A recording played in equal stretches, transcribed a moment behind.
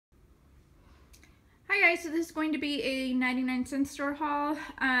guys, so this is going to be a 99-cent store haul.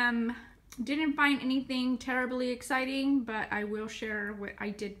 Didn't find anything terribly exciting, but I will share what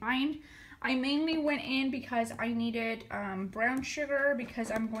I did find. I mainly went in because I needed brown sugar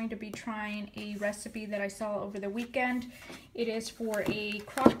because I'm going to be trying a recipe that I saw over the weekend. It is for a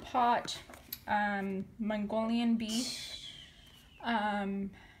crock pot Mongolian beef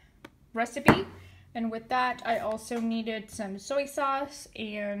recipe. And with that, I also needed some soy sauce,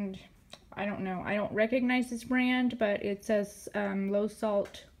 and I don't know, I don't recognize this brand, but it says low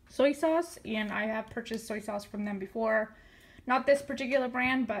salt soy sauce, and I have purchased soy sauce from them before. Not this particular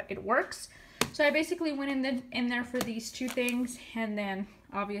brand, but it works. So I basically went in there for these two things, and then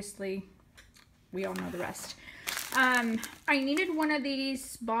obviously we all know the rest. I needed one of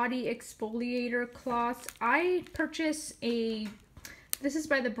these body exfoliator cloths. I purchased this is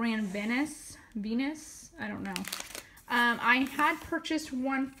by the brand Venus, I don't know. I had purchased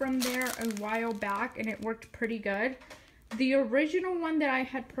one from there a while back, and it worked pretty good. The original one that I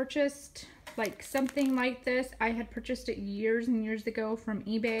had purchased, like something like this, I had purchased it years and years ago from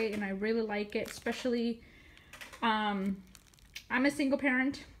eBay, and I really like it, especially, I'm a single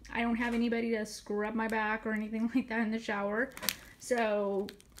parent. I don't have anybody to scrub my back or anything like that in the shower. So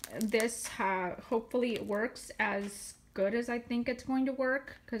this, hopefully it works as good as I think it's going to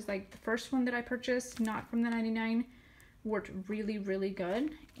work, because like the first one that I purchased, not from the 99, worked really, really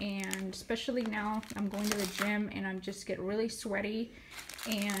good. And especially now I'm going to the gym and I'm just get really sweaty,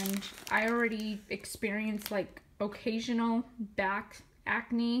 and I already experienced like occasional back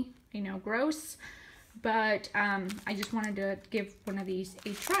acne, you know, gross, but I just wanted to give one of these a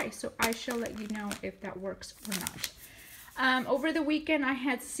try, so I shall let you know if that works or not. Over the weekend, I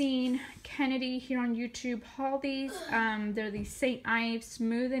had seen Kennedy here on YouTube haul these. They're the St. Ives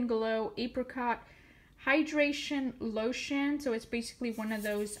Smooth and Glow Apricot Hydration Lotion. So it's basically one of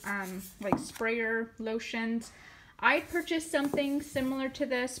those like sprayer lotions. I purchased something similar to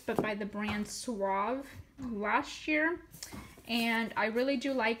this, but by the brand Suave last year. And I really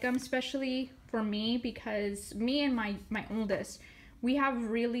do like them, especially for me, because me and my oldest, we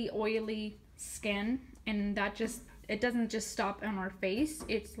have really oily skin, and that just, it doesn't just stop on our face,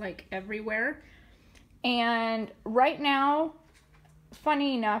 it's like everywhere. And right now,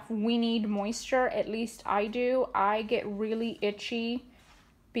 funny enough, we need moisture, at least I do. I get really itchy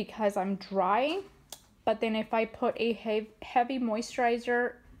because I'm dry, but then if I put a heavy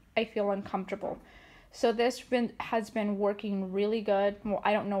moisturizer, I feel uncomfortable. So this has been working really good. Well,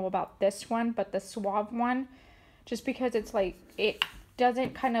 I don't know about this one, but the Suave one, just because it's like, it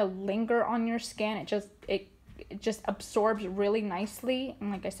doesn't kind of linger on your skin, it just absorbs really nicely.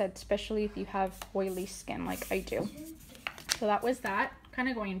 And like I said, especially if you have oily skin like I do. So that was that. Kind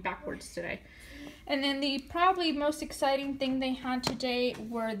of going backwards today. And then the probably most exciting thing they had today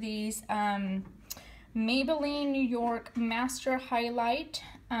were these Maybelline New York Master Highlight.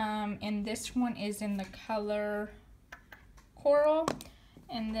 And this one is in the color Coral.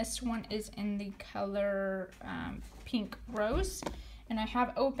 And this one is in the color Pink Rose. And I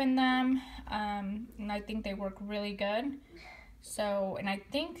have opened them, and I think they work really good. So, and I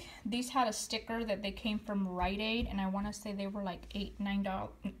think these had a sticker that they came from Rite Aid, and I want to say they were like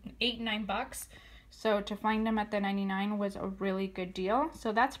 $8-9 bucks. So to find them at the 99 was a really good deal.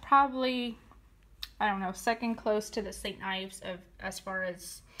 So that's probably, I don't know, second close to the St. Ives of as far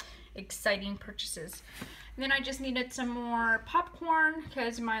as exciting purchases. And then I just needed some more popcorn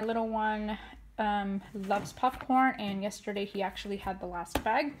because my little one loves popcorn, and yesterday he actually had the last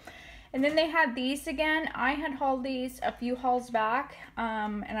bag. And then they had these again. I had hauled these a few hauls back,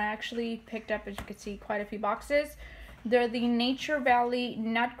 and I actually picked up, as you can see, quite a few boxes. They're the Nature Valley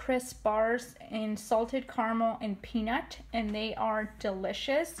Nut Crisp bars in salted caramel and peanut, and they are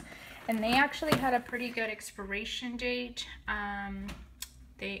delicious. And they actually had a pretty good expiration date.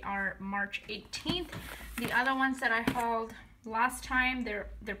 They are March 18th. The other ones that I hauled last time,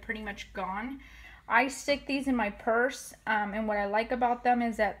 they're pretty much gone. I stick these in my purse, and what I like about them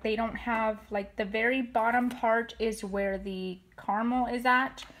is that they don't have, like, the very bottom part is where the caramel is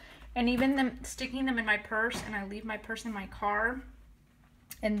at, and even sticking them in my purse, and I leave my purse in my car,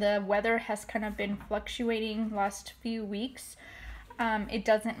 and the weather has kind of been fluctuating last few weeks, it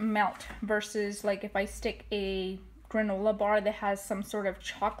doesn't melt, versus like if I stick a granola bar that has some sort of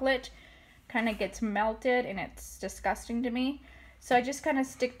chocolate, kind of gets melted, and it's disgusting to me. So I just kind of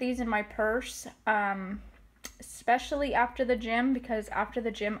stick these in my purse, especially after the gym, because after the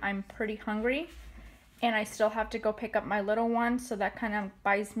gym I'm pretty hungry, and I still have to go pick up my little one, so that kind of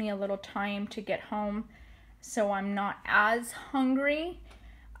buys me a little time to get home, so I'm not as hungry,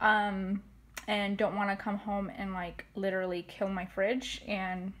 and don't want to come home and like literally kill my fridge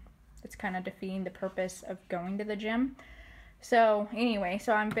and it's kind of defeating the purpose of going to the gym. So anyway,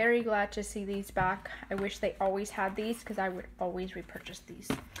 so I'm very glad to see these back. I wish they always had these because I would always repurchase these.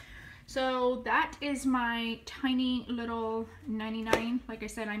 So that is my tiny little 99. Like I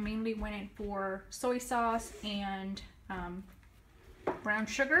said, I mainly went in for soy sauce and brown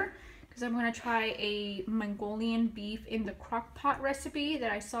sugar because I'm going to try a Mongolian beef in the crock pot recipe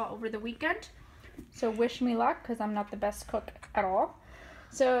that I saw over the weekend. So wish me luck because I'm not the best cook at all.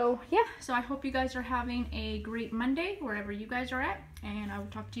 So yeah, so I hope you guys are having a great Monday wherever you guys are at, and I will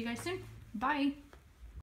talk to you guys soon. Bye.